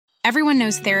Everyone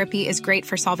knows therapy is great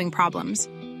for solving problems,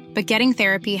 but getting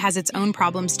therapy has its own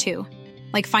problems too,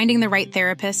 like finding the right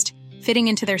therapist, fitting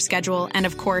into their schedule, and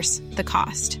of course, the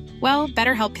cost. Well,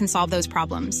 BetterHelp can solve those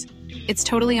problems. It's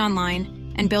totally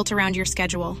online and built around your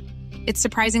schedule. It's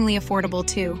surprisingly affordable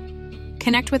too.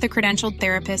 Connect with a credentialed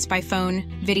therapist by phone,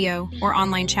 video, or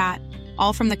online chat,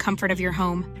 all from the comfort of your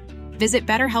home. Visit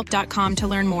BetterHelp.com to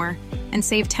learn more and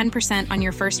save 10% on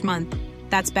your first month.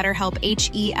 That's BetterHelp,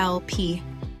 H-E-L-P.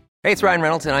 Hey, it's Ryan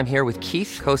Reynolds, and I'm here with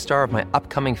Keith, co-star of my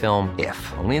upcoming film, If,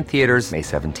 only in theaters May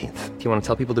 17th. Do you want to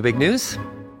tell people the big news?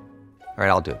 All right,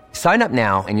 I'll do it. Sign up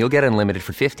now and you'll get unlimited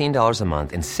for $15 a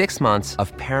month and 6 months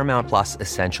of Paramount Plus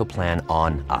Essential Plan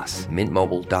on us.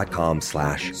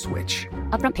 MintMobile.com/switch.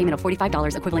 Upfront payment of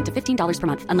 $45 equivalent to $15 per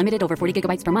month. Unlimited over 40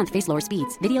 gigabytes per month. Face lower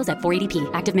speeds. Videos at 480p.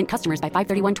 Active Mint customers by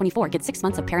 531.24 get 6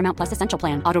 months of Paramount Plus Essential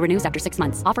Plan. Auto renews after 6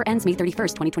 months. Offer ends May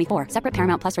 31st, 2024. Separate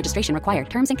Paramount Plus registration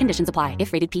required. Terms and conditions apply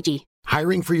if rated PG.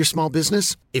 Hiring for your small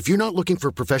business? If you're not looking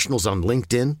for professionals on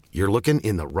LinkedIn, you're looking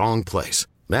in the wrong place.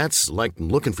 That's like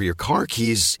looking for your car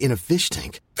keys in a fish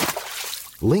tank.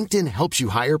 LinkedIn helps you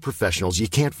hire professionals you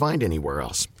can't find anywhere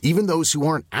else, even those who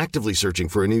aren't actively searching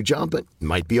for a new job but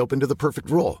might be open to the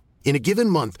perfect role. In a given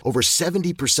month, over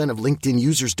 70% of LinkedIn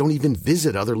users don't even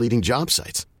visit other leading job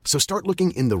sites. So start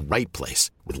looking in the right place.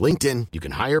 With LinkedIn, you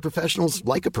can hire professionals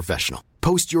like a professional.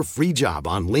 Post your free job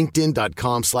on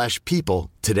linkedin.com/people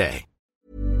today.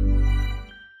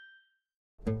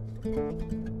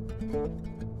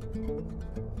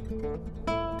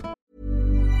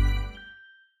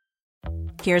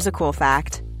 Here's a cool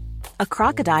fact. A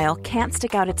crocodile can't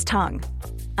stick out its tongue.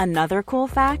 Another cool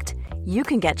fact, you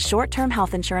can get short-term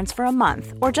health insurance for a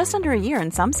month or just under a year in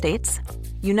some states.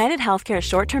 United Healthcare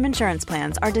short-term insurance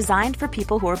plans are designed for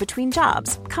people who are between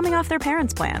jobs, coming off their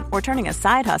parents' plan, or turning a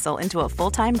side hustle into a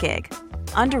full-time gig.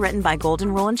 Underwritten by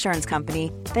Golden Rule Insurance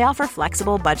Company, they offer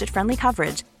flexible, budget-friendly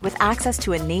coverage with access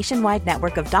to a nationwide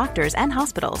network of doctors and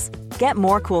hospitals. Get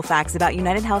more cool facts about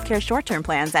United Healthcare short-term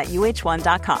plans at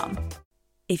uh1.com.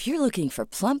 If you're looking for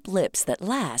plump lips that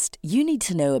last, you need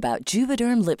to know about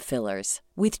Juvederm lip fillers.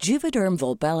 With Juvederm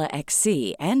Volbella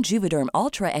XC and Juvederm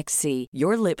Ultra XC,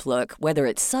 your lip look, whether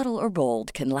it's subtle or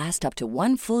bold, can last up to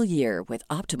 1 full year with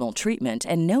optimal treatment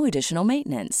and no additional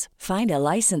maintenance. Find a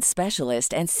licensed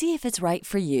specialist and see if it's right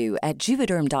for you at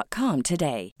Juvederm.com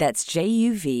today. That's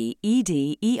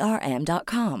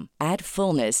JUVEDERM.com. Add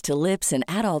fullness to lips in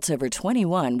adults over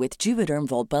 21 with Juvederm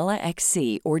Volbella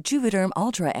XC or Juvederm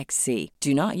Ultra XC.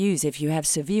 Do not use if you have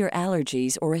severe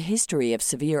allergies or a history of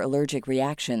severe allergic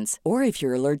reactions, or if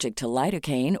you're allergic to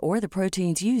lidocaine or the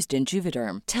proteins used in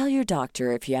Juvederm. Tell your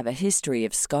doctor if you have a history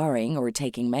of scarring or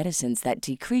taking medicines that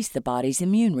decrease the body's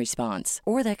immune response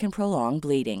or that can prolong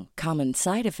bleeding. Common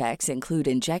side effects include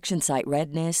injection site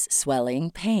redness, swelling,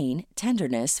 pain,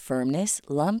 tenderness, firmness,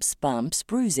 lumps, bumps,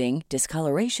 bruising,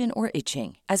 discoloration, or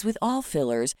itching. As with all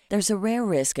fillers, there's a rare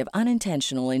risk of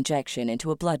unintentional injection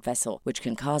into a blood vessel, which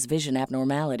can cause vision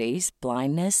abnormalities,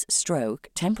 blindness, stroke,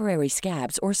 temporary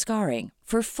scabs, or scarring.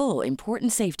 For full,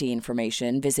 important safety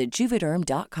information, visit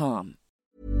Juvederm.com.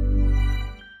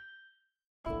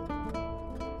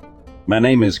 My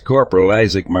name is Corporal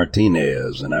Isaac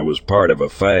Martinez, and I was part of a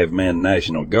 5-man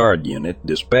National Guard unit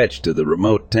dispatched to the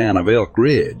remote town of Elk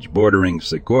Ridge, bordering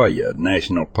Sequoia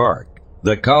National Park.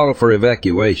 The call for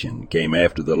evacuation came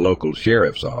after the local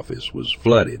sheriff's office was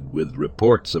flooded with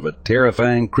reports of a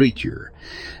terrifying creature,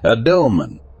 a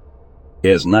dolmen.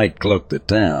 As night cloaked the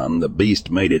town, the beast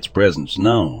made its presence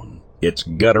known, its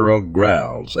guttural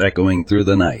growls echoing through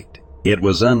the night. It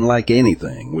was unlike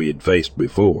anything we had faced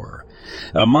before,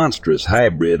 a monstrous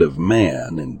hybrid of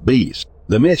man and beast.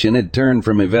 The mission had turned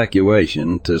from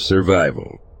evacuation to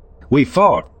survival. We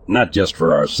fought, not just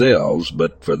for ourselves,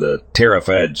 but for the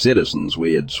terrified citizens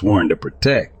we had sworn to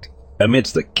protect.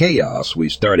 Amidst the chaos, we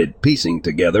started piecing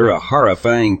together a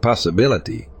horrifying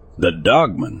possibility. The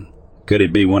dogman. Could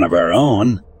it be one of our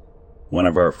own? One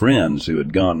of our friends who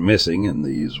had gone missing in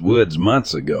these woods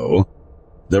months ago?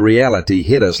 The reality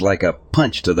hit us like a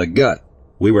punch to the gut.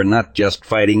 We were not just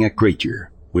fighting a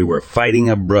creature. We were fighting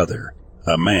a brother.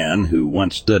 A man who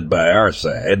once stood by our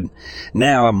side,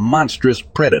 now a monstrous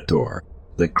predator.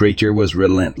 The creature was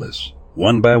relentless.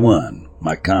 One by one,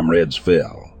 my comrades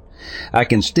fell. I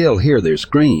can still hear their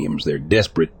screams, their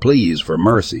desperate pleas for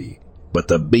mercy, but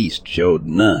the beast showed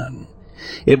none.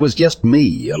 It was just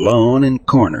me, alone and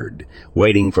cornered,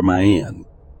 waiting for my end.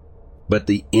 But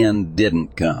the end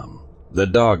didn't come. The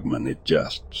dogman, it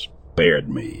just spared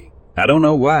me. I don't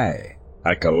know why.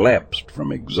 I collapsed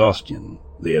from exhaustion,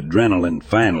 the adrenaline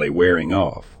finally wearing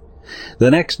off. The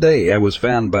next day I was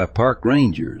found by park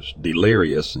rangers,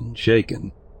 delirious and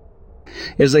shaken.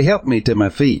 As they helped me to my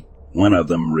feet, one of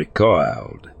them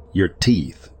recoiled. "Your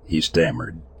teeth," he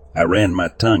stammered. I ran my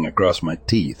tongue across my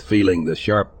teeth, feeling the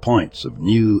sharp points of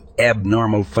new,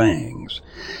 abnormal fangs.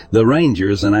 The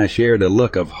Rangers and I shared a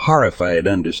look of horrified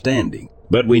understanding,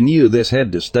 but we knew this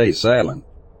had to stay silent.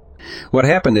 What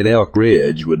happened at Elk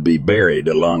Ridge would be buried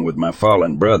along with my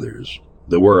fallen brothers.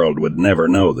 The world would never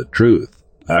know the truth.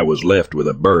 I was left with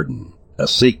a burden, a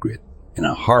secret, and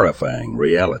a horrifying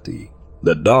reality.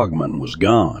 The dogman was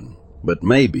gone, but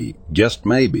maybe, just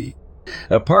maybe,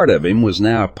 a part of him was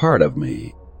now a part of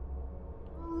me.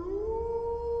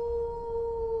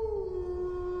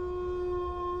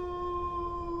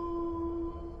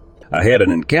 I had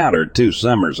an encounter 2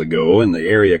 summers ago in the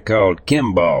area called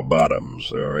Kimball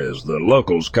Bottoms, or as the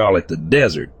locals call it, the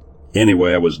desert.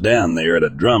 Anyway, I was down there at a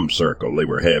drum circle they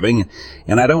were having,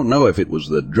 and I don't know if it was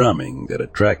the drumming that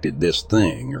attracted this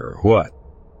thing or what.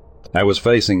 I was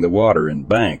facing the water and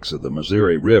banks of the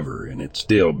Missouri River, and it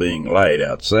still being light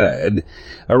outside,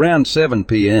 around 7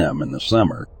 p.m. in the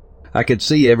summer. I could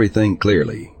see everything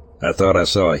clearly. I thought I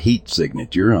saw a heat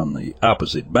signature on the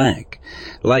opposite bank,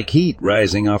 like heat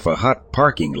rising off a hot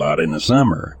parking lot in the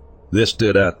summer. This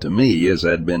stood out to me as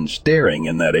I'd been staring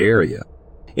in that area.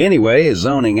 Anyway,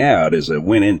 zoning out as I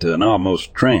went into an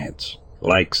almost trance.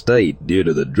 Like state, due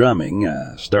to the drumming,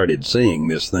 I started seeing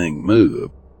this thing move.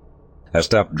 I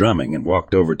stopped drumming and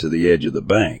walked over to the edge of the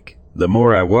bank. The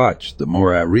more I watched, the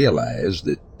more I realized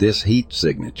that this heat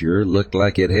signature looked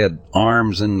like it had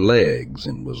arms and legs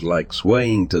and was like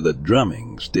swaying to the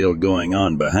drumming still going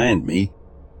on behind me.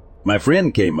 My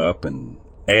friend came up and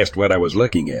asked what I was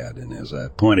looking at, and as I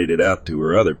pointed it out to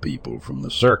her, other people from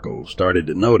the circle started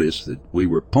to notice that we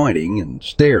were pointing and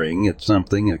staring at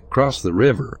something across the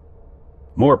river.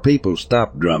 More people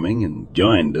stopped drumming and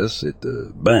joined us at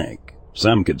the bank.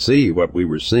 Some could see what we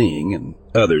were seeing, and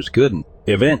others couldn't.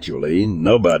 Eventually,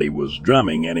 nobody was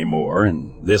drumming anymore,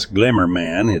 and this glimmer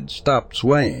man had stopped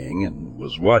swaying and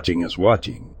was watching us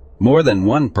watching. More than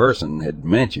one person had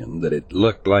mentioned that it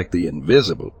looked like the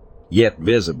invisible, yet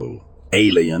visible,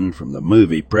 alien from the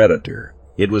movie Predator.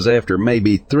 It was after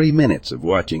maybe 3 minutes of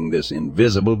watching this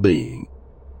invisible being.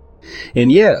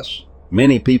 And yes,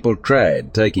 many people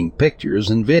tried taking pictures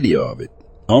and video of it,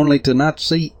 only to not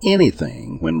see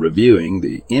anything when reviewing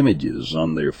the images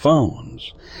on their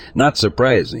phones. Not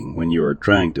surprising when you are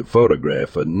trying to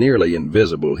photograph a nearly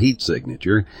invisible heat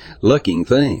signature looking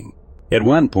thing. At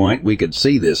one point we could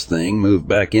see this thing move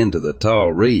back into the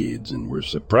tall reeds and were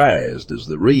surprised as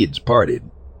the reeds parted.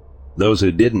 Those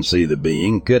who didn't see the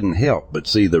being couldn't help but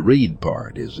see the reed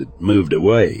part as it moved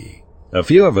away. A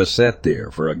few of us sat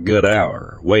there for a good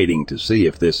hour waiting to see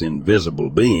if this invisible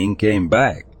being came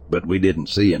back, but we didn't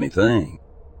see anything.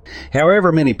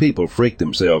 However, many people freaked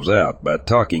themselves out by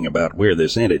talking about where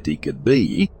this entity could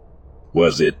be.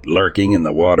 Was it lurking in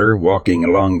the water, walking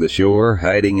along the shore,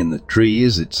 hiding in the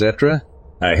trees, etc.?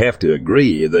 I have to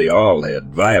agree they all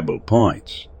had viable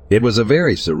points. It was a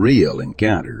very surreal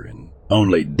encounter and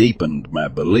only deepened my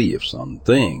beliefs on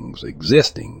things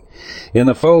existing in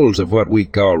the folds of what we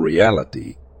call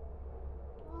reality.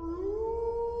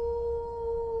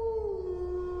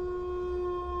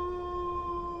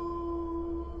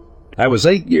 I was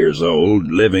 8 years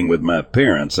old, living with my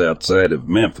parents outside of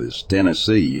Memphis,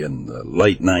 Tennessee, in the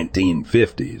late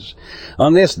 1950s.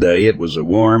 On this day, it was a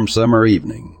warm summer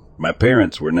evening. My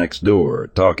parents were next door,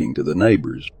 talking to the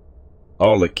neighbors.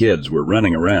 All the kids were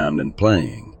running around and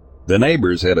playing. The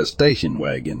neighbors had a station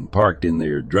wagon parked in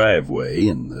their driveway,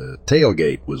 and the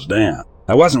tailgate was down.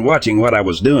 I wasn't watching what I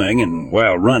was doing, and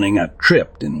while running, I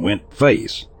tripped and went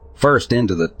face first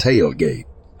into the tailgate.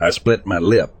 I split my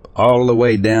lip all the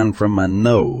way down from my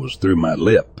nose through my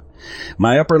lip.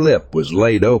 My upper lip was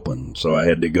laid open, so I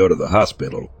had to go to the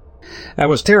hospital. I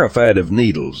was terrified of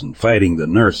needles and fighting the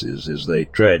nurses as they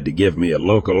tried to give me a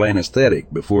local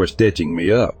anesthetic before stitching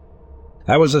me up.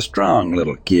 I was a strong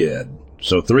little kid,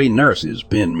 so 3 nurses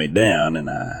pinned me down, and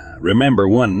I remember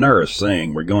one nurse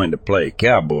saying, "We're going to play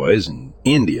cowboys and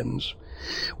Indians.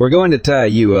 We're going to tie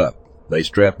you up." They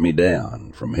strapped me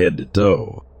down from head to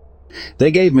toe.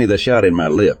 They gave me the shot in my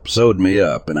lip, sewed me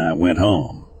up, and I went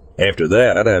home. After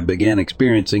that, I began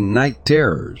experiencing night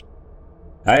terrors.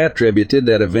 I attributed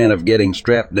that event of getting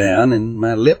strapped down and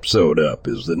my lip sewed up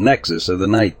as the nexus of the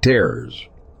night terrors.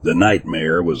 The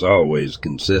nightmare was always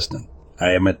consistent.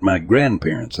 I am at my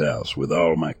grandparents' house with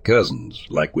all my cousins,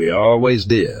 like we always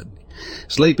did,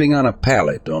 sleeping on a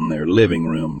pallet on their living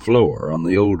room floor on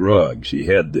the old rug she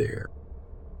had there.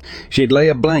 She'd lay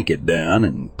a blanket down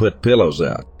and put pillows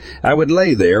out. I would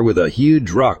lay there with a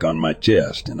huge rock on my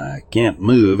chest, and I can't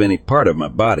move any part of my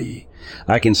body.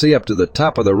 I can see up to the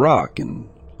top of the rock and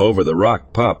Over the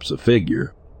rock pops a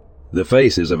figure. The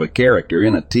face is of a character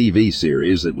in a TV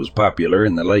series that was popular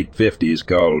in the late 50s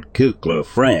called Kukla,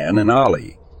 Fran, and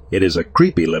Ollie. It is a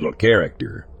creepy little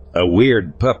character, a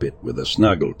weird puppet with a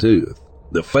snuggle tooth.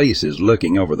 The face is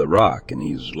looking over the rock and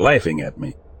he's laughing at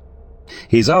me.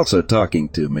 He's also talking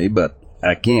to me, but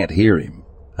I can't hear him.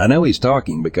 I know he's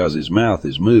talking because his mouth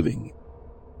is moving.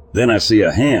 Then I see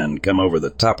a hand come over the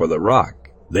top of the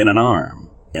rock, then an arm,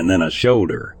 and then a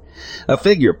shoulder. A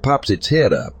figure pops its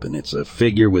head up, and it's a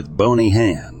figure with bony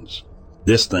hands.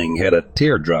 This thing had a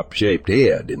teardrop-shaped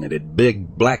head, and it had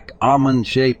big black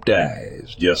almond-shaped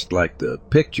eyes, just like the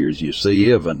pictures you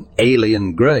see of an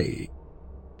alien gray.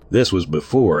 This was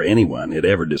before anyone had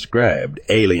ever described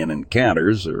alien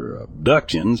encounters or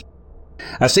abductions.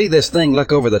 I see this thing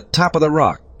look over the top of the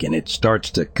rock, and it starts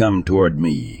to come toward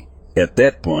me. At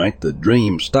that point, the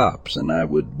dream stops, and I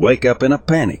would wake up in a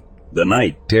panic. The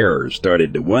night terrors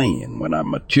started to wane when I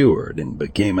matured and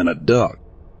became an adult.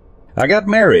 I got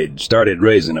married, started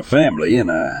raising a family, and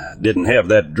I didn't have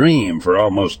that dream for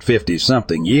almost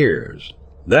 50-something years.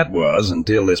 That was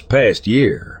until this past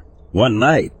year. One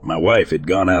night, my wife had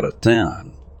gone out of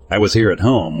town. I was here at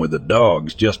home with the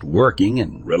dogs just working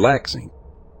and relaxing.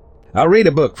 I'll read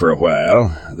a book for a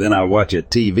while, then I'll watch a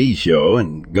TV show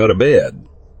and go to bed.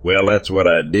 Well, that's what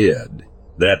I did.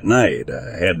 That night,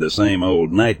 I had the same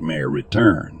old nightmare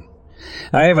return.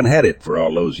 I haven't had it for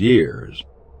all those years.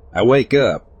 I wake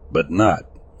up, but not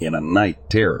in a night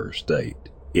terror state.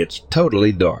 It's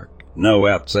totally dark, no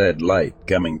outside light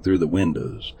coming through the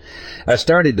windows. I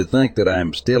started to think that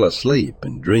I'm still asleep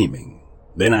and dreaming.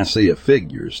 Then I see a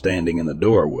figure standing in the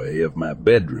doorway of my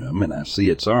bedroom, and I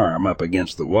see its arm up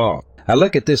against the wall. I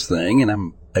look at this thing, and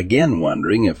I'm again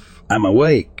wondering if I'm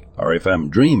awake or if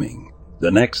I'm dreaming. The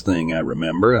next thing I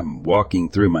remember, I'm walking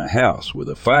through my house with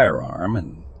a firearm,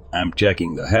 and I'm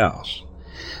checking the house.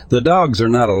 The dogs are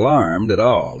not alarmed at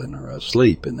all and are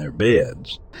asleep in their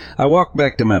beds. I walk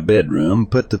back to my bedroom,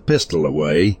 put the pistol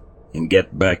away, and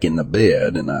get back in the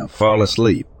bed, and I fall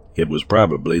asleep. It was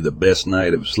probably the best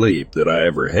night of sleep that I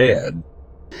ever had.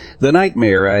 The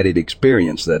nightmare I had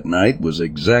experienced that night was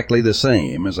exactly the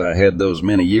same as I had those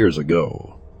many years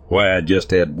ago. Why I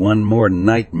just had one more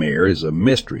nightmare is a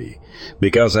mystery,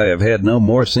 because I have had no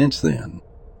more since then.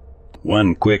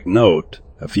 One quick note,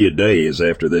 a few days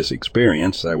after this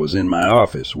experience, I was in my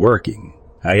office working.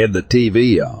 I had the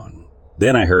TV on.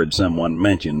 Then I heard someone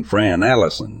mention Fran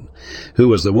Allison, who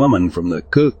was the woman from the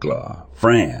Kukla,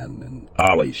 Fran, and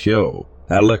Ollie show.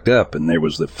 I looked up and there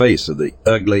was the face of the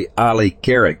ugly Ollie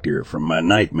character from my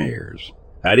nightmares.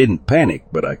 I didn't panic,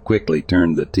 but I quickly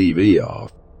turned the TV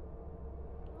off.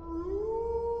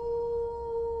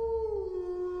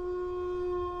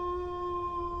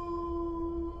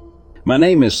 My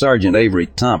name is Sergeant Avery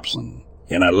Thompson,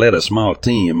 and I led a small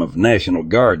team of National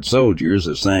Guard soldiers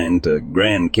assigned to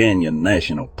Grand Canyon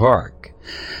National Park.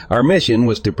 Our mission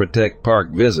was to protect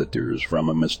park visitors from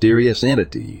a mysterious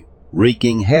entity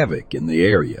wreaking havoc in the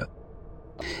area.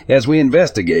 As we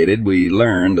investigated, we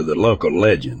learned of the local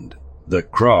legend, the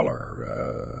Crawler,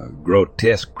 a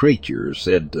grotesque creature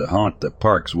said to haunt the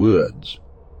park's woods.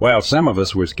 While some of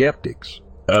us were skeptics,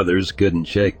 others couldn't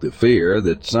shake the fear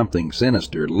that something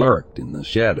sinister lurked in the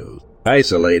shadows.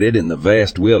 Isolated in the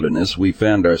vast wilderness, we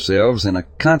found ourselves in a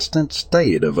constant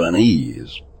state of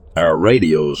unease. Our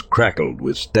radios crackled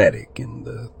with static, and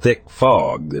the thick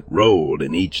fog that rolled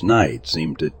in each night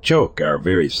seemed to choke our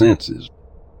very senses.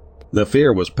 The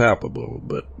fear was palpable,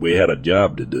 but we had a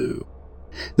job to do.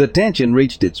 The tension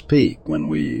reached its peak when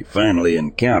we finally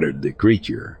encountered the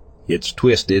creature. Its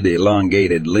twisted,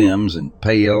 elongated limbs and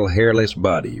pale, hairless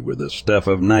body were the stuff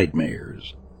of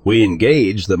nightmares. We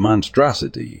engaged the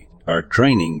monstrosity, our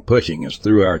training pushing us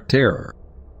through our terror.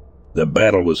 The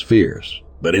battle was fierce,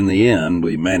 but in the end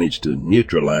we managed to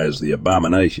neutralize the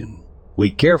abomination. We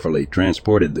carefully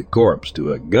transported the corpse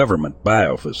to a government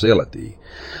biofacility,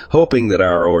 hoping that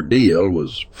our ordeal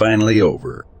was finally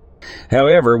over.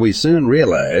 However, we soon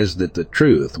realized that the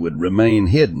truth would remain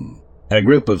hidden. A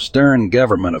group of stern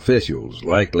government officials,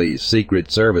 likely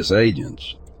Secret Service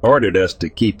agents, ordered us to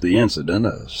keep the incident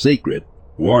a secret,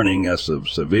 warning us of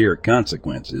severe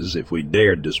consequences if we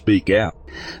dared to speak out.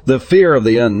 The fear of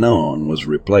the unknown was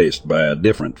replaced by a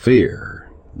different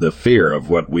fear, the fear of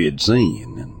what we had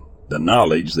seen, and the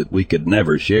knowledge that we could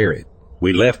never share it.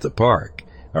 We left the park,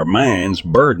 our minds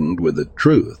burdened with the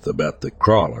truth about the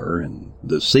Crawler and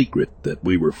the secret that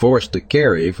we were forced to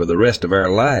carry for the rest of our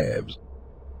lives.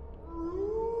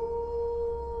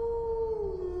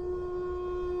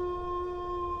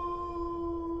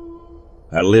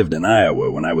 I lived in Iowa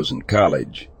when I was in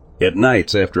college. At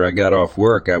nights after I got off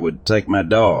work, I would take my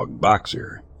dog,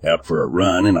 Boxer, out for a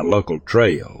run in a local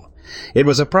trail. It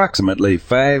was approximately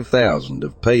 5,000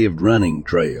 of paved running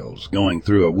trails going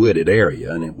through a wooded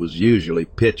area, and it was usually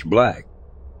pitch black.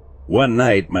 One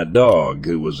night, my dog,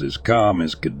 who was as calm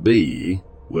as could be,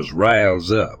 was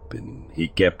riles up, and he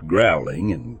kept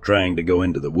growling and trying to go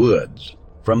into the woods,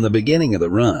 from the beginning of the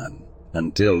run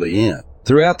until the end.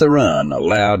 Throughout the run, a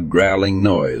loud growling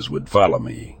noise would follow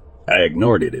me. I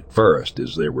ignored it at first,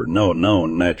 as there were no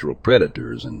known natural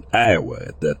predators in Iowa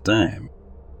at that time.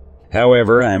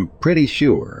 However, I'm pretty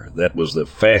sure that was the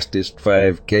fastest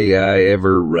 5K I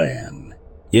ever ran.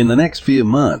 In the next few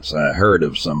months, I heard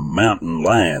of some mountain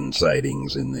lion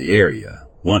sightings in the area.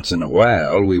 Once in a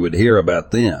while, we would hear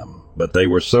about them, but they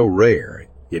were so rare,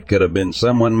 it could have been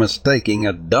someone mistaking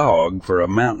a dog for a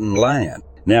mountain lion.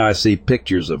 Now I see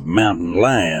pictures of mountain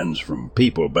lions from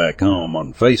people back home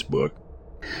on Facebook.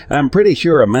 I'm pretty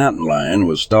sure a mountain lion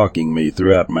was stalking me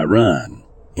throughout my run,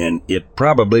 and it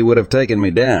probably would have taken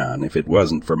me down if it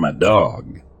wasn't for my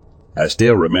dog. I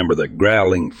still remember the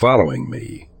growling following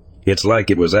me. It's like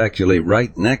it was actually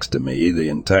right next to me the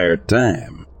entire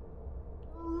time.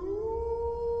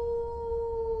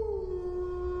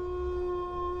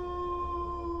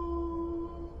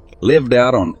 Lived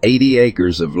out on 80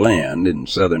 acres of land in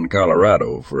southern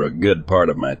Colorado for a good part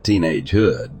of my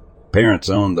teenagehood. Parents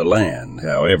owned the land,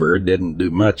 however, didn't do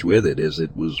much with it as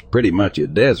it was pretty much a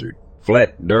desert.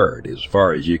 Flat dirt as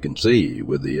far as you can see,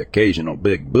 with the occasional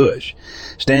big bush,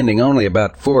 standing only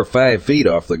about 4 or 5 feet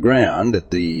off the ground at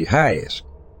the highest.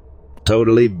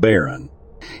 Totally barren.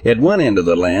 At one end of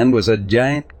the land was a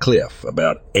giant cliff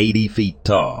about 80 feet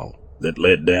tall that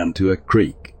led down to a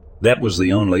creek. That was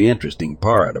the only interesting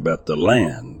part about the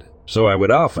land, so I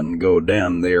would often go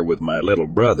down there with my little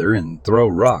brother and throw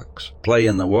rocks, play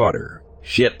in the water,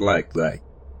 shit like that.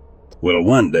 Well,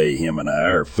 one day him and I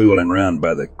are fooling around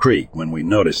by the creek when we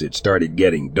noticed it started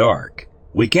getting dark.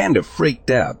 We kind of freaked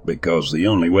out because the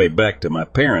only way back to my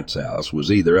parents' house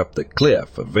was either up the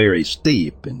cliff, a very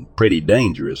steep and pretty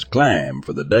dangerous climb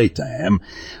for the daytime,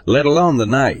 let alone the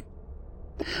night,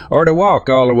 or to walk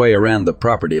all the way around the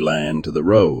property line to the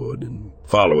road and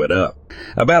follow it up.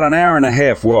 About an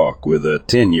hour-and-a-half walk with a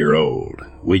 10-year-old.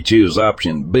 We choose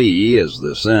option B as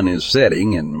the sun is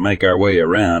setting and make our way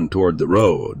around toward the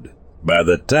road. By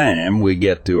the time we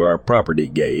get to our property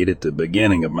gate at the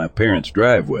beginning of my parents'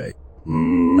 driveway,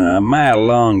 a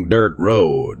mile-long dirt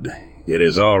road, it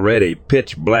is already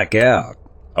pitch black out.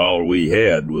 All we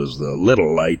had was the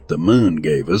little light the moon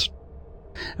gave us.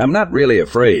 I'm not really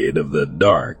afraid of the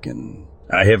dark, and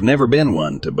I have never been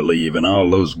one to believe in all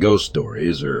those ghost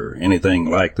stories or anything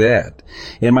like that,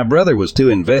 and my brother was too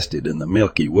invested in the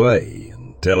Milky Way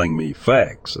and telling me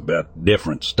facts about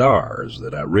different stars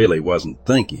that I really wasn't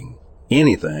thinking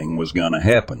anything was going to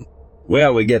happen.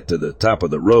 Well, we get to the top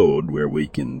of the road where we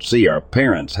can see our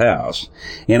parents' house,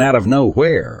 and out of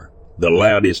nowhere, the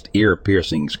loudest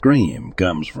ear-piercing scream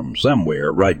comes from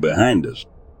somewhere right behind us.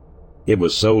 It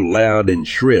was so loud and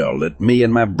shrill that me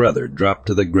and my brother dropped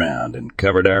to the ground and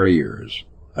covered our ears.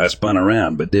 I spun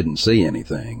around but didn't see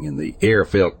anything, and the air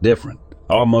felt different,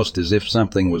 almost as if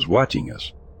something was watching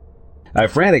us. I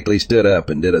frantically stood up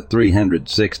and did a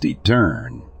 360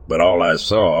 turn, but all I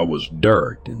saw was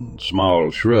dirt and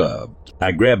small shrubs.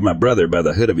 I grabbed my brother by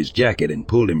the hood of his jacket and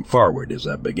pulled him forward as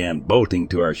I began bolting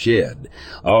to our shed,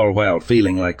 all while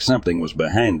feeling like something was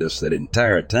behind us that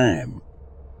entire time.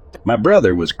 My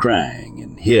brother was crying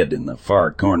and hid in the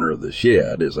far corner of the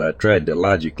shed as I tried to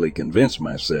logically convince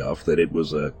myself that it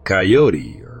was a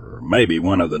coyote or maybe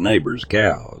one of the neighbor's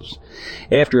cows.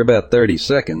 After about 30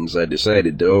 seconds, I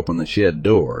decided to open the shed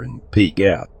door and peek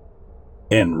out.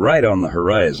 And right on the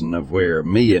horizon of where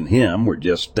me and him were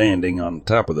just standing on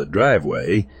top of the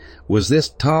driveway was this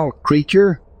tall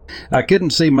creature. I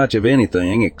couldn't see much of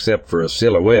anything except for a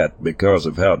silhouette because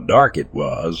of how dark it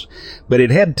was, but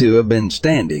it had to have been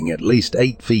standing at least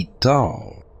 8 feet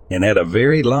tall, and had a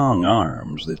very long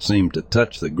arms that seemed to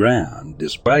touch the ground,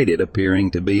 despite it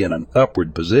appearing to be in an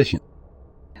upward position.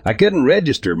 I couldn't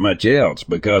register much else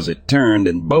because it turned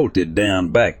and bolted down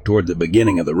back toward the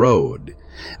beginning of the road.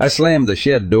 I slammed the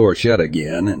shed door shut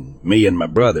again, and me and my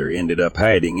brother ended up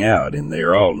hiding out in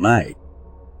there all night.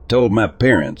 Told my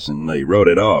parents, and they wrote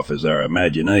it off as our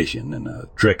imagination and a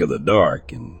trick of the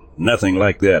dark, and nothing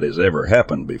like that has ever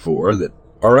happened before,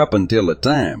 or up until the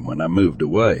time when I moved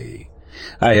away.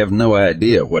 I have no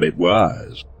idea what it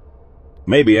was.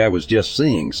 Maybe I was just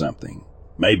seeing something.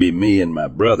 Maybe me and my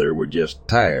brother were just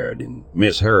tired and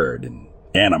misheard an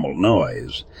animal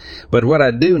noise. But what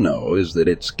I do know is that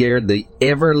it scared the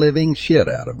ever-living shit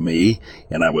out of me,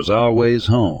 and I was always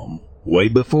home way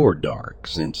before dark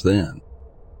since then.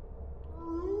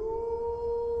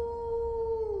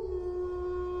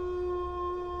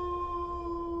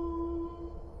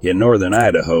 In northern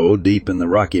Idaho, deep in the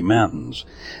Rocky Mountains,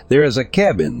 there is a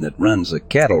cabin that runs a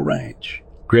cattle ranch.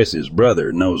 Chris's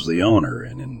brother knows the owner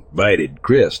and invited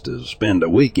Chris to spend a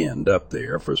weekend up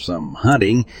there for some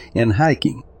hunting and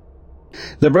hiking.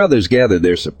 The brothers gathered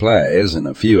their supplies and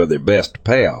a few of their best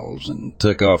pals and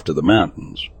took off to the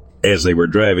mountains. As they were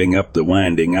driving up the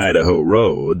winding Idaho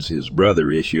roads, his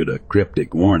brother issued a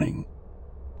cryptic warning.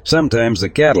 Sometimes the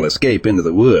cattle escape into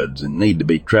the woods and need to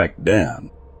be tracked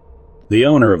down. The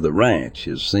owner of the ranch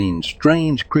has seen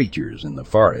strange creatures in the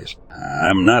forest.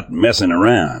 I'm not messing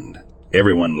around.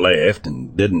 Everyone laughed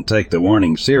and didn't take the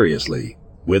warning seriously.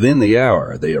 Within the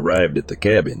hour, they arrived at the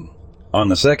cabin. On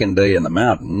the second day in the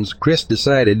mountains, Chris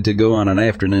decided to go on an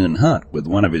afternoon hunt with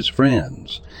one of his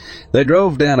friends. They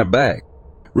drove down a back,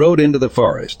 rode into the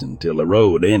forest until the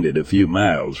road ended a few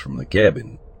miles from the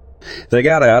cabin. They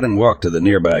got out and walked to the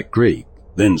nearby creek,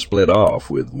 then split off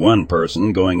with one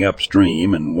person going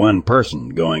upstream and one person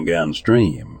going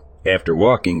downstream. After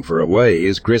walking for a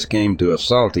ways, Chris came to a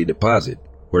salty deposit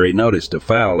where he noticed a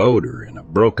foul odor in a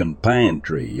broken pine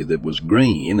tree that was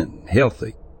green and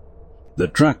healthy. The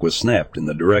trunk was snapped in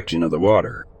the direction of the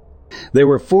water. There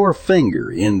were 4-finger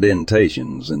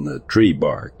indentations in the tree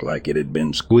bark, like it had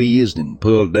been squeezed and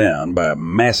pulled down by a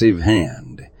massive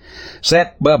hand.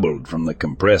 Sap bubbled from the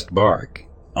compressed bark.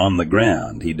 On the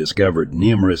ground, he discovered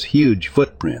numerous huge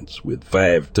footprints with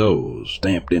 5 toes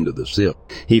stamped into the silt.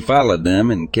 He followed them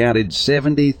and counted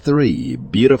 73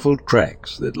 beautiful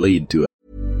tracks that lead to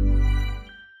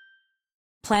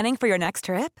Planning for your next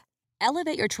trip?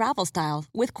 Elevate your travel style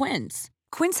with Quince.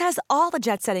 Quince has all the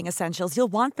jet-setting essentials you'll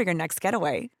want for your next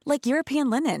getaway, like European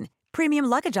linen, premium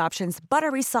luggage options,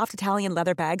 buttery soft Italian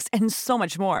leather bags, and so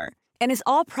much more. And is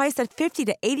all priced at 50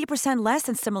 to 80% less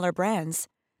than similar brands.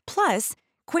 Plus,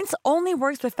 Quince only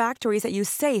works with factories that use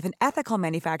safe and ethical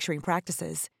manufacturing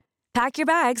practices. Pack your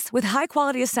bags with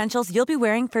high-quality essentials you'll be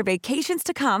wearing for vacations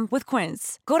to come with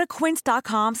Quince. Go to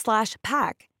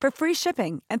quince.com/pack for free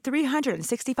shipping and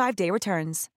 365-day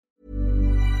returns.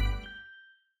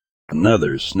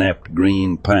 another snapped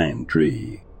green pine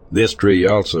tree. This tree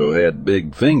also had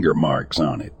big finger marks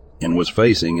on it and was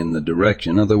facing in the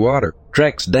direction of the water.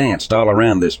 Tracks danced all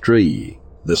around this tree.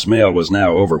 The smell was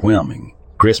now overwhelming.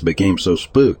 Chris became so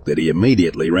spooked that he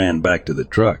immediately ran back to the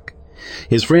truck.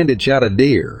 His friend had shot a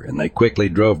deer, and they quickly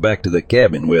drove back to the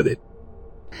cabin with it.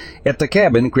 At the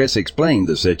cabin, Chris explained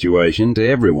the situation to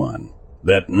everyone.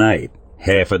 That night,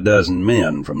 6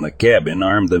 men from the cabin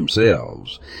armed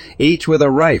themselves, each with a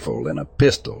rifle and a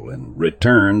pistol, and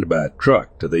returned by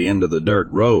truck to the end of the dirt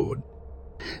road.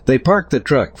 They parked the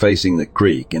truck facing the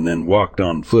creek and then walked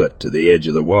on foot to the edge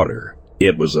of the water.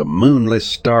 It was a moonless,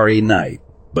 starry night,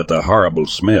 but the horrible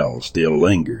smell still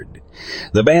lingered.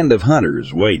 The band of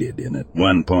hunters waited and at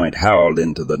one point howled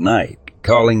into the night,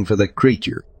 calling for the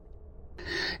creature.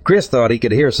 Chris thought he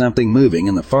could hear something moving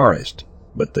in the forest,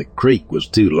 but the creek was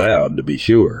too loud to be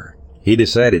sure. He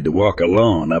decided to walk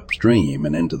alone upstream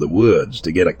and into the woods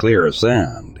to get a clearer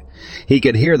sound. He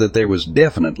could hear that there was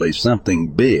definitely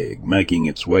something big making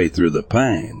its way through the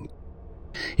pine.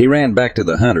 He ran back to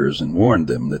the hunters and warned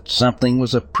them that something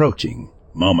was approaching.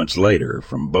 Moments later,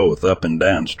 from both up and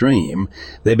downstream,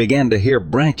 they began to hear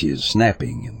branches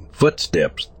snapping and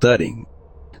footsteps thudding.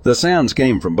 The sounds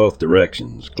came from both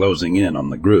directions, closing in on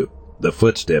the group. The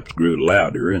footsteps grew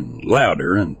louder and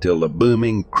louder until the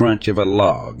booming crunch of a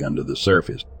log under the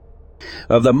surface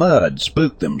of the mud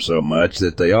spooked them so much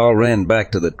that they all ran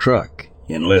back to the truck.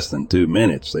 In less than 2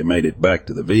 minutes, they made it back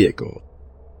to the vehicle.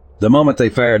 The moment they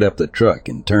fired up the truck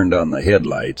and turned on the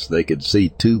headlights, they could see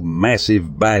 2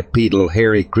 massive bipedal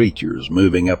hairy creatures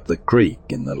moving up the creek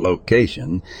in the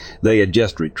location they had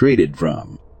just retreated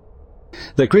from.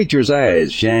 The creatures'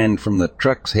 eyes shined from the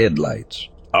truck's headlights.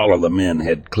 All of the men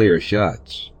had clear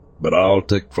shots, but all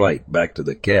took flight back to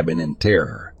the cabin in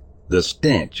terror. The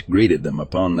stench greeted them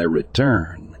upon their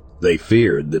return. They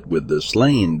feared that with the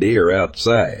slain deer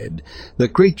outside, the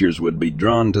creatures would be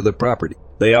drawn to the property.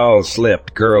 They all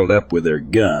slept curled up with their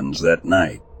guns that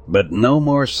night, but no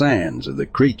more signs of the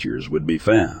creatures would be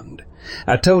found.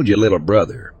 I told you, little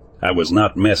brother, I was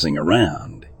not messing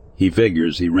around. He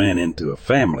figures he ran into a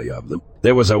family of them.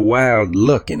 There was a wild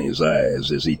look in his eyes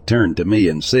as he turned to me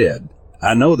and said,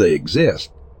 "I know they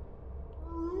exist."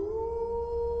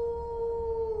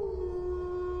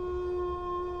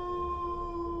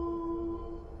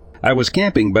 I was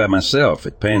camping by myself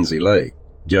at Pansy Lake,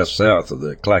 just south of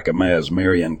the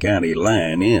Clackamas-Marion County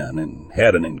line in, and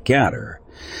had an encounter.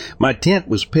 My tent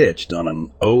was pitched on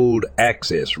an old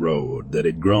access road that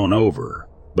had grown over,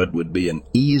 but would be an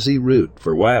easy route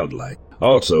for wildlife.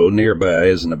 Also nearby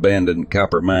is an abandoned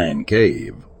copper mine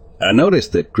cave. I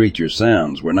noticed that creature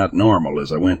sounds were not normal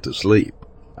as I went to sleep.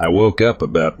 I woke up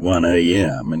about 1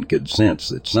 a.m. and could sense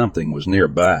that something was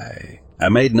nearby. I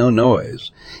made no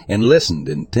noise and listened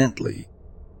intently.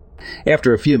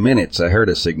 After a few minutes, I heard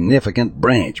a significant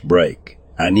branch break.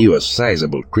 I knew a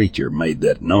sizable creature made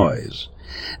that noise.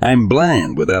 I'm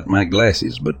blind without my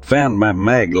glasses, but found my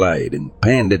mag light and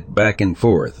panned it back and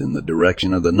forth in the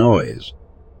direction of the noise.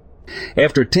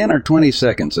 After 10 or 20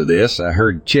 seconds of this, I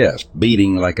heard chest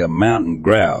beating like a mountain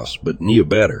grouse, but knew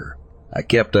better. I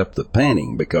kept up the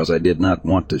panning because I did not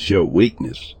want to show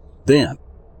weakness. Then,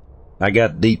 I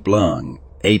got deep lung,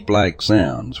 ape-like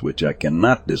sounds which I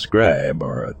cannot describe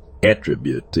or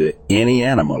attribute to any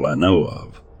animal I know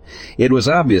of. It was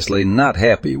obviously not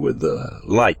happy with the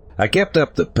light. I kept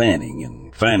up the panning,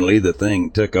 and finally the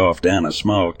thing took off down a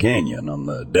small canyon on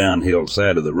the downhill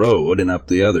side of the road and up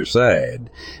the other side,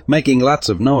 making lots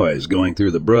of noise going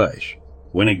through the brush.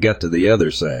 When it got to the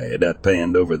other side, I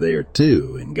panned over there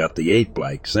too and got the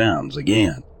ape-like sounds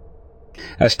again.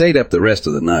 I stayed up the rest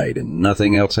of the night and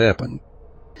nothing else happened.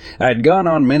 I'd gone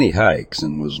on many hikes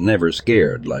and was never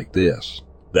scared like this.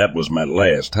 That was my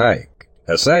last hike.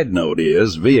 A side note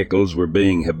is, vehicles were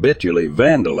being habitually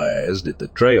vandalized at the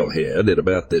trailhead at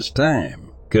about this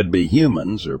time. Could be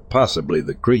humans or possibly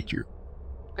the creature.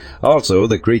 Also,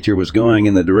 the creature was going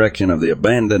in the direction of the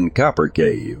abandoned copper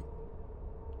cave.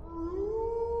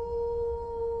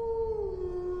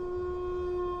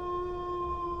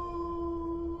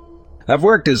 I've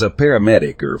worked as a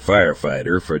paramedic or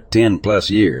firefighter for 10+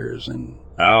 years, and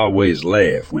I always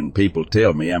laugh when people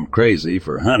tell me I'm crazy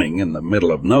for hunting in the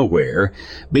middle of nowhere,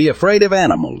 be afraid of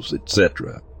animals,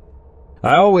 etc.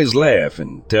 I always laugh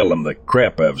and tell them the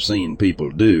crap I've seen people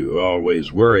do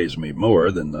always worries me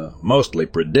more than the mostly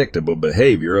predictable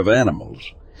behavior of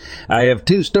animals. I have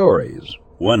 2 stories,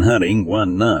 one hunting,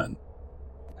 one none.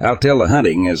 I'll tell the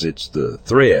hunting as it's the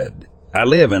thread. I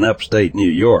live in upstate New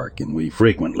York, and we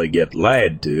frequently get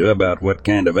lied to about what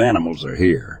kind of animals are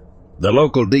here. The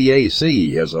local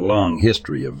DAC has a long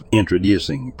history of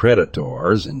introducing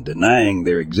predators and denying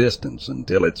their existence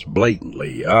until it's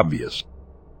blatantly obvious.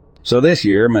 So this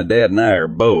year, my dad and I are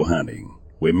bow hunting.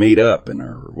 We meet up and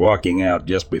are walking out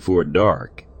just before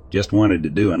dark. Just wanted to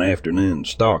do an afternoon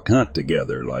stalk hunt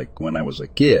together like when I was a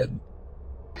kid.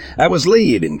 I was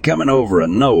lead in coming over a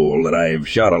knoll that I've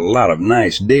shot a lot of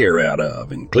nice deer out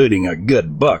of, including a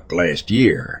good buck last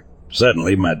year.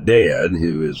 Suddenly my dad,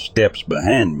 who is steps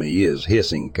behind me, is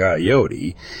hissing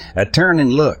coyote. I turn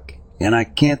and look, and I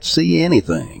can't see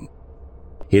anything.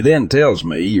 He then tells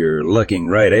me, "You're looking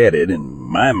right at it." In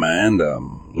my mind,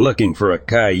 I'm looking for a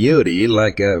coyote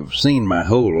like I've seen my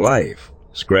whole life.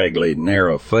 Scraggly,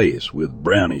 narrow face with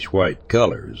brownish-white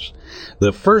colors.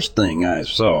 The first thing I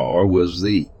saw was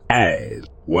the eyes.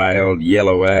 Wild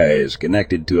yellow eyes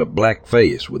connected to a black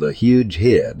face with a huge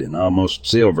head and almost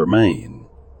silver mane.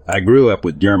 I grew up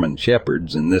with German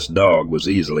Shepherds, and this dog was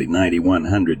easily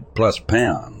 9,100+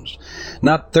 pounds.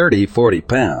 Not 30-40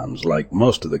 pounds like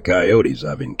most of the coyotes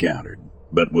I've encountered,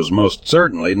 but was most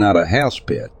certainly not a house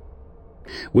pet.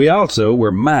 We also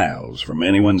were miles from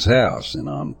anyone's house and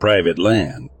on private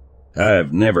land.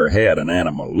 I've never had an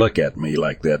animal look at me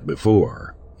like that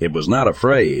before. It was not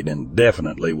afraid and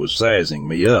definitely was sizing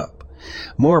me up.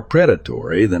 More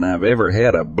predatory than I've ever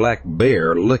had a black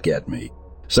bear look at me.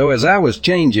 So as I was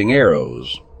changing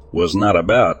arrows, was not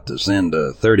about to send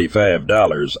a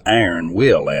 $35 iron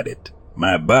will at it.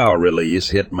 My bow release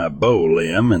hit my bow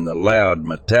limb in the loud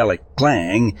metallic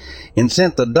clang and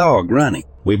sent the dog running.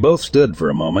 We both stood for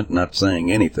a moment, not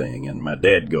saying anything, and my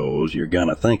dad goes, "You're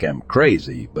gonna think I'm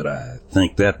crazy," but I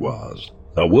think that was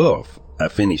a wolf. I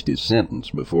finished his sentence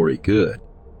before he could.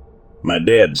 My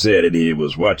dad said he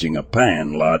was watching a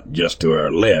pine lot just to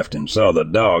our left and saw the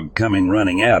dog coming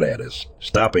running out at us,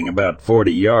 stopping about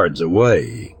 40 yards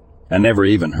away. I never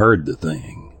even heard the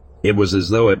thing. It was as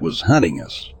though it was hunting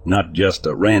us, not just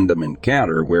a random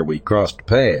encounter where we crossed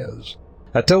paths.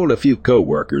 I told a few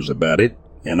co-workers about it,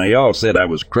 and they all said I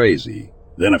was crazy.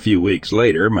 Then a few weeks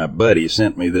later, my buddy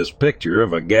sent me this picture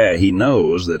of a guy he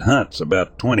knows that hunts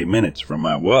about 20 minutes from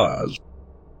I was.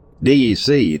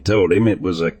 DEC told him it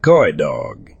was a coy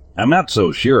dog. I'm not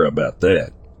so sure about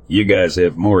that. You guys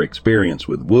have more experience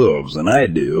with wolves than I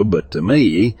do, but to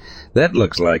me, that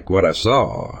looks like what I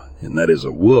saw, and that is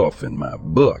a wolf in my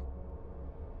book.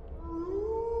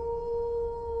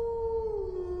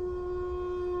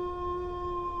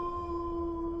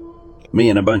 Me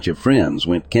and a bunch of friends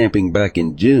went camping back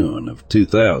in June of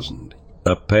 2000,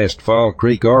 up past Fall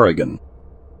Creek, Oregon.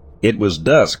 It was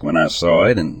dusk when I saw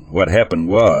it, and what happened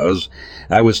was,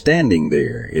 I was standing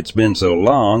there. It's been so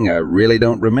long, I really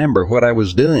don't remember what I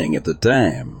was doing at the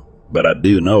time. but I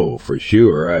do know for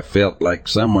sure I felt like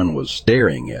someone was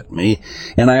staring at me,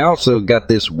 and I also got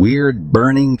this weird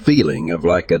burning feeling of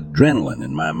like adrenaline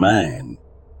in my mind.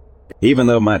 Even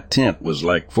though my tent was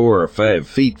like 4 or 5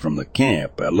 feet from the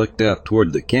camp, I looked out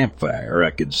toward the campfire. I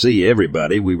could see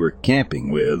everybody we were camping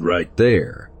with right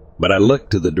there, but I looked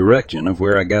to the direction of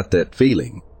where I got that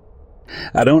feeling.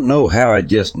 I don't know how I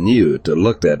just knew to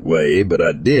look that way, but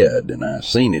I did, and I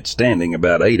seen it standing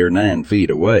about 8 or 9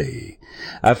 feet away.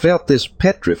 I felt this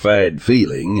petrified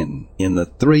feeling, and in the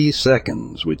 3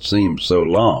 seconds, which seemed so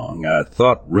long, I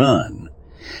thought run.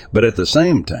 But at the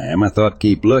same time, I thought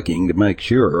keep looking to make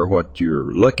sure what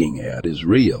you're looking at is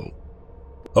real.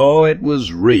 Oh, it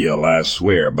was real, I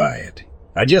swear by it.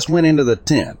 I just went into the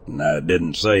tent, and I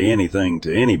didn't say anything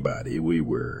to anybody we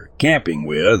were camping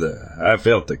with. I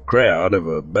felt the crowd of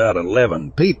about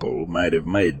 11 people might have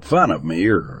made fun of me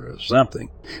or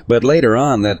something. But later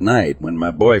on that night, when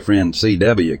my boyfriend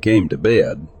C.W. came to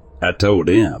bed, I told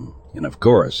him, and of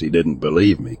course he didn't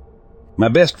believe me. My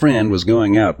best friend was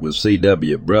going out with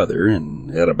C.W. brother,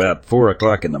 and at about 4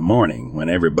 o'clock in the morning, when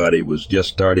everybody was just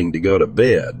starting to go to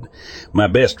bed, my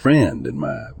best friend and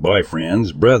my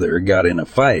boyfriend's brother got in a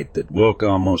fight that woke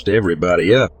almost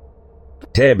everybody up.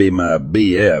 Tabby, my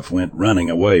BF, went running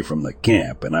away from the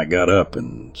camp, and I got up,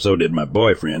 and so did my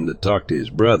boyfriend, to talk to his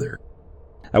brother.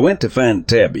 I went to find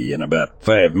Tabby. In about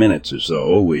 5 minutes or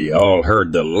so, we all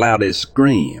heard the loudest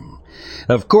scream.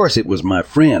 Of course it was my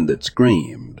friend that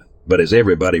screamed. But as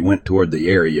everybody went toward the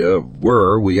area of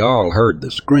where we all heard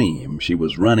the scream, she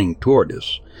was running toward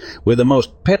us with the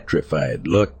most petrified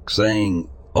look, saying,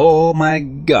 "Oh my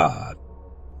God."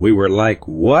 We were like,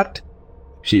 "What?"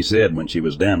 She said when she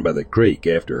was down by the creek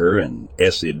after her and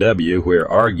SCW were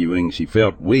arguing, she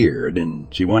felt weird and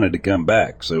she wanted to come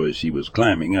back, so as she was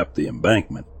climbing up the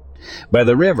embankment. By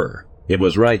the river, it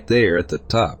was right there at the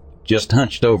top, just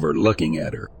hunched over looking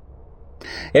at her.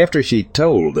 After she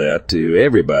told that to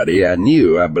everybody, I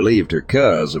knew I believed her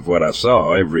 'cause of what I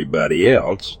saw everybody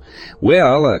else.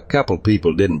 Well, a couple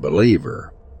people didn't believe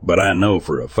her, but I know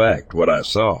for a fact what I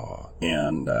saw,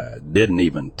 and I didn't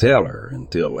even tell her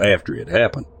until after it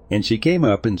happened. And she came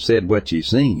up and said what she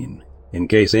seen, in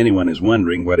case anyone is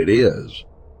wondering what it is.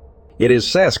 It is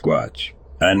Sasquatch.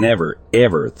 I never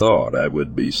ever thought I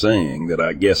would be saying that.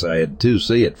 I guess I had to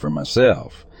see it for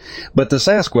myself. But the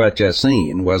Sasquatch I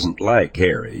seen wasn't like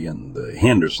Harry and the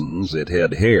Hendersons. It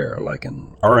had hair like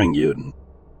an orangutan,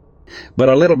 but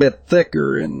a little bit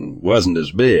thicker, and wasn't as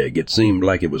big. It seemed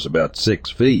like it was about 6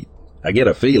 feet. I get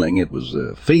a feeling it was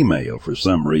a female for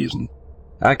some reason.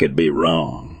 I could be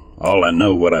wrong. All I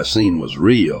know what I seen was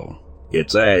real.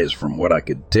 Its eyes, from what I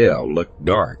could tell, looked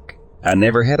dark. I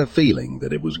never had a feeling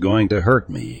that it was going to hurt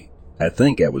me. I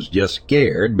think I was just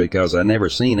scared because I never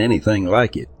seen anything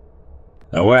like it.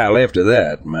 A while after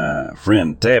that, my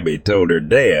friend Tabby told her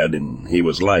dad, and he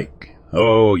was like,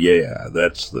 "Oh yeah,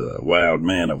 that's the wild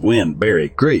man of Windberry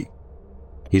Creek."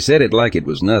 He said it like it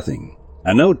was nothing.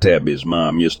 I know Tabby's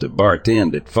mom used to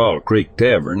bartend at Fall Creek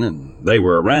Tavern, and they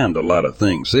were around a lot of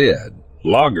things said.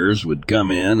 Loggers would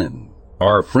come in and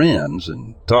our friends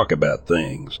and talk about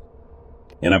things.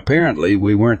 And apparently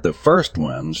we weren't the first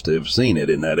ones to have seen it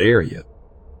in that area.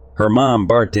 Her mom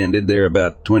bartended there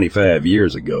about 25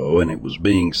 years ago, and it was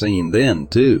being seen then,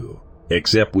 too.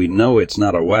 Except we know it's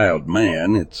not a wild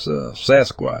man, it's a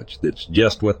Sasquatch. That's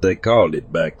just what they called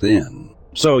it back then.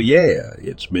 So yeah,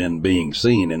 it's been being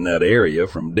seen in that area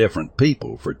from different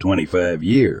people for 25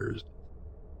 years.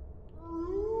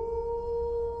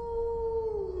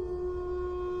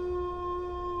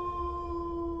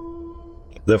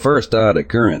 The first odd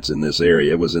occurrence in this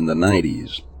area was in the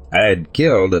 90s. I had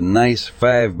killed a nice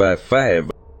 5x5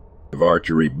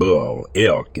 archery bull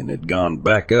elk and had gone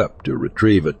back up to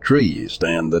retrieve a tree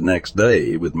stand the next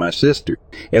day with my sister.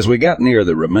 As we got near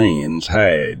the remains,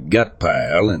 hide, gut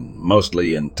pile, and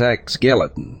mostly intact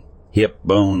skeleton, hip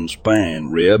bones,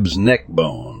 spine, ribs, neck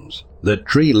bones. The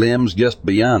tree limbs just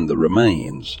beyond the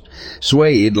remains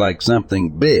swayed like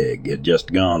something big had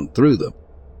just gone through them.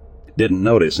 Didn't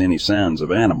notice any signs of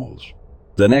animals.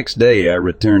 The next day I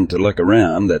returned to look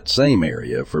around that same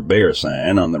area for bear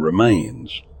sign on the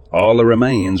remains. All the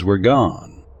remains were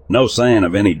gone. No sign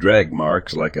of any drag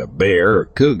marks like a bear or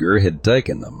cougar had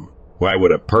taken them. Why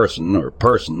would a person or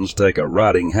persons take a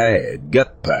rotting hide,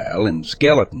 gut pile, and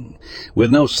skeleton with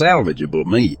no salvageable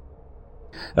meat?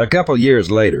 A couple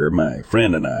years later, my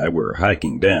friend and I were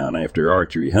hiking down after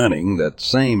archery hunting that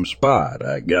same spot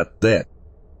I got that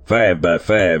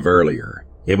 5x5 earlier.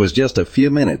 It was just a few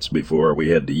minutes before we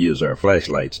had to use our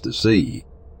flashlights to see.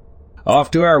 Off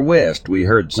to our west, we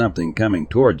heard something coming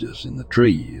towards us in the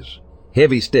trees.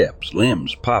 Heavy steps,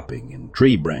 limbs popping, and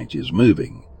tree branches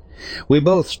moving. We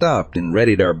both stopped and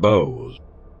readied our bows.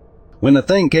 When the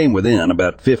thing came within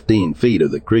about 15 feet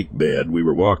of the creek bed we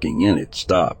were walking in, it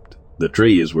stopped. The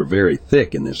trees were very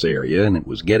thick in this area, and it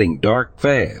was getting dark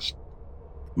fast.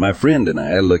 My friend and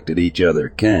I looked at each other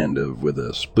kind of with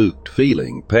a spooked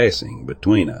feeling passing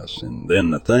between us, and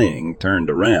then the thing turned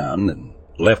around and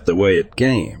left the way it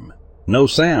came. No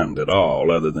sound at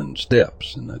all other than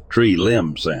steps and the tree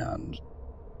limb sounds.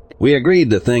 We agreed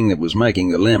the thing that was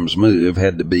making the limbs move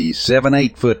had to be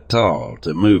 7-8 foot tall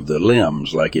to move the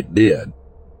limbs like it did.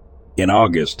 In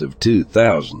August of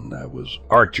 2000, I was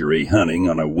archery hunting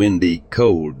on a windy,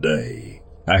 cold day.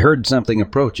 I heard something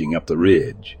approaching up the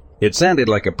ridge. It sounded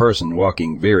like a person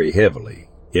walking very heavily.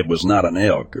 It was not an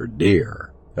elk or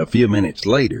deer. A few minutes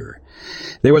later,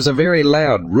 there was a very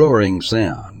loud roaring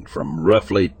sound from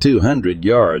roughly 200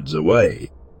 yards away.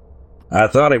 I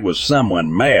thought it was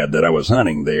someone mad that I was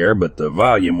hunting there, but the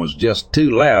volume was just too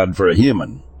loud for a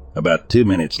human. About 2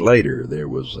 minutes later, there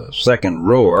was a second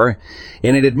roar,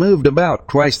 and it had moved about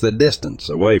twice the distance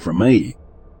away from me.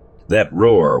 That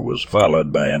roar was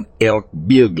followed by an elk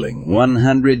bugling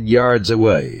 100 yards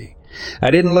away.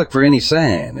 I didn't look for any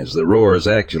sign, as the roars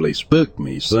actually spooked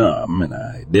me some, and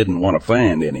I didn't want to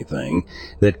find anything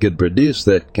that could produce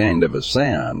that kind of a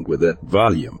sound with that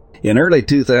volume. In early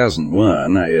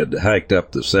 2001, I had hiked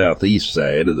up the southeast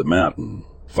side of the mountain,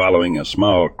 following a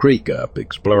small creek up,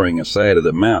 exploring a side of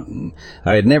the mountain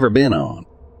I had never been on.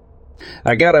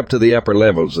 I got up to the upper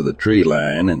levels of the tree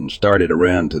line and started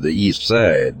around to the east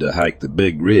side to hike the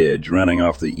big ridge running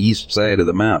off the east side of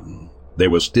the mountain. There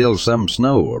was still some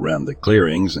snow around the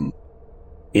clearings and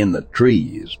in the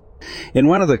trees. In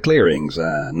one of the clearings,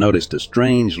 I noticed a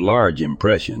strange, large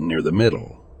impression near the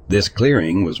middle. This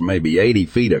clearing was maybe 80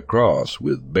 feet across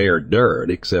with bare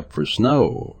dirt except for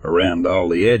snow around all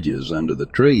the edges under the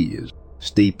trees,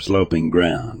 steep sloping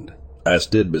ground. I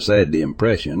stood beside the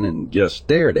impression and just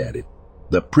stared at it.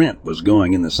 The print was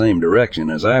going in the same direction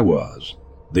as I was.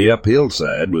 The uphill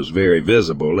side was very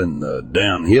visible and the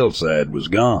downhill side was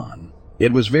gone.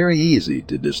 It was very easy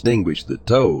to distinguish the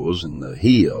toes and the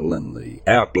heel and the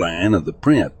outline of the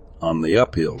print on the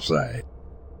uphill side.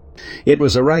 It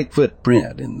was a right foot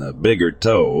print, and the bigger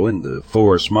toe and the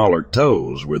 4 smaller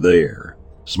toes were there.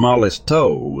 Smallest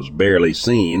toe was barely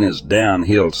seen, as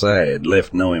downhill side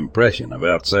left no impression of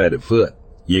outside of foot.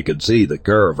 You could see the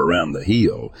curve around the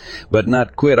heel, but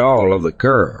not quite all of the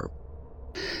curve.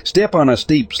 Step on a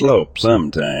steep slope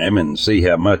sometime and see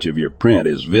how much of your print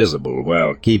is visible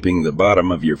while keeping the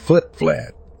bottom of your foot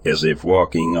flat, as if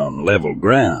walking on level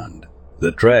ground.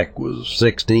 The track was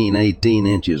 16-18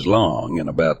 inches long and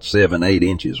about 7-8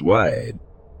 inches wide.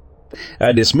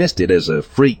 I dismissed it as a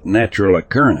freak natural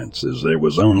occurrence, as there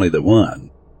was only the one.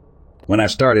 When I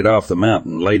started off the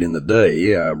mountain late in the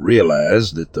day, I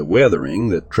realized that the weathering,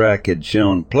 the track had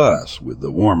shown plus with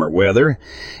the warmer weather,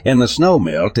 and the snow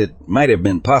melt, it might have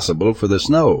been possible for the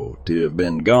snow to have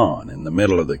been gone in the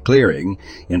middle of the clearing,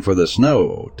 and for the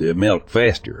snow to melt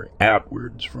faster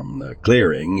outwards from the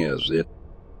clearing as it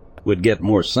would get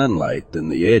more sunlight than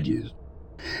the edges.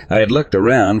 I had looked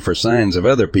around for signs of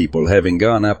other people having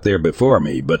gone up there before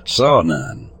me, but saw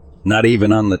none. Not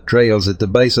even on the trails at the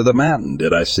base of the mountain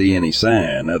did I see any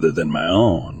sign other than my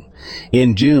own.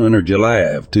 In June or July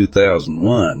of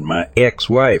 2001, my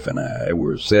ex-wife and I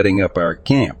were setting up our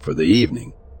camp for the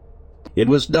evening. It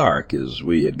was dark, as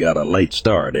we had got a late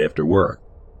start after work.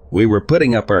 We were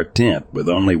putting up our tent with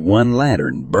only one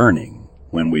lantern burning,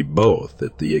 when we both,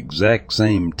 at the exact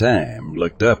same time,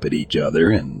 looked up at each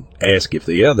other and asked if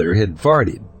the other had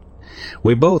farted.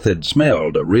 We both had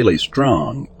smelled a really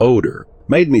strong odor.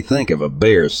 Made me think of a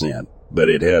bear scent, but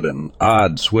it had an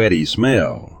odd sweaty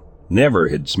smell. Never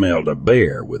had smelled a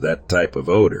bear with that type of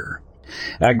odor.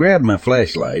 I grabbed my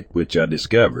flashlight, which I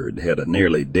discovered had a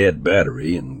nearly dead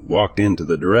battery, and walked into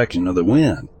the direction of the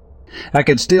wind. I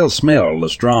could still smell the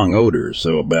strong odor,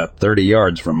 so about 30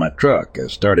 yards from my truck I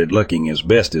started looking as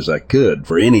best as I could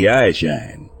for any eye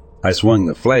shine. I swung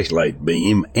the flashlight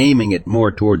beam, aiming it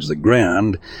more towards the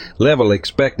ground level,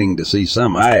 expecting to see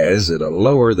some eyes at a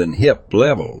lower than hip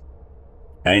level.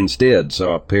 I instead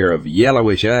saw a pair of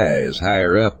yellowish eyes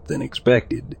higher up than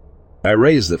expected. I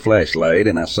raised the flashlight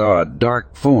and I saw a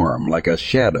dark form like a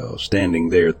shadow standing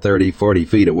there 30-40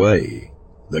 feet away.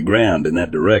 The ground in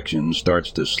that direction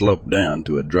starts to slope down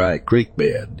to a dry creek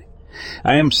bed.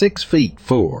 I am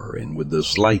 6'4", and with the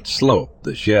slight slope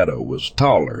the shadow was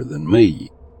taller than me.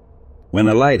 When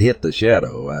the light hit the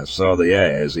shadow, I saw the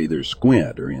eyes either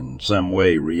squint or in some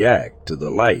way react to the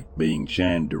light being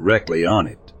shined directly on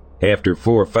it. After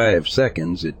 4 or 5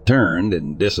 seconds, it turned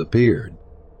and disappeared.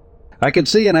 I could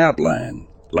see an outline,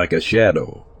 like a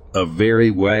shadow, of very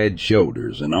wide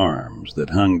shoulders and arms that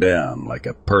hung down like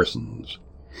a person's.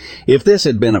 If this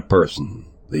had been a person,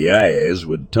 the eyes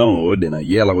would toad in a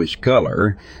yellowish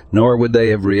color, nor would they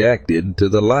have reacted to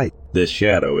the light. This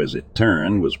shadow, as it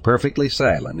turned, was perfectly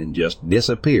silent and just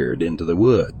disappeared into the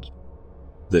woods.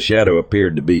 The shadow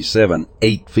appeared to be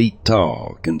 7-8 feet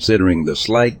tall, considering the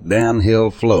slight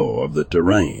downhill flow of the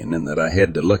terrain and that I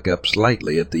had to look up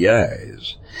slightly at the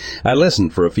eyes. I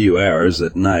listened for a few hours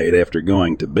that night after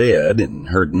going to bed and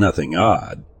heard nothing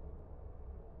odd.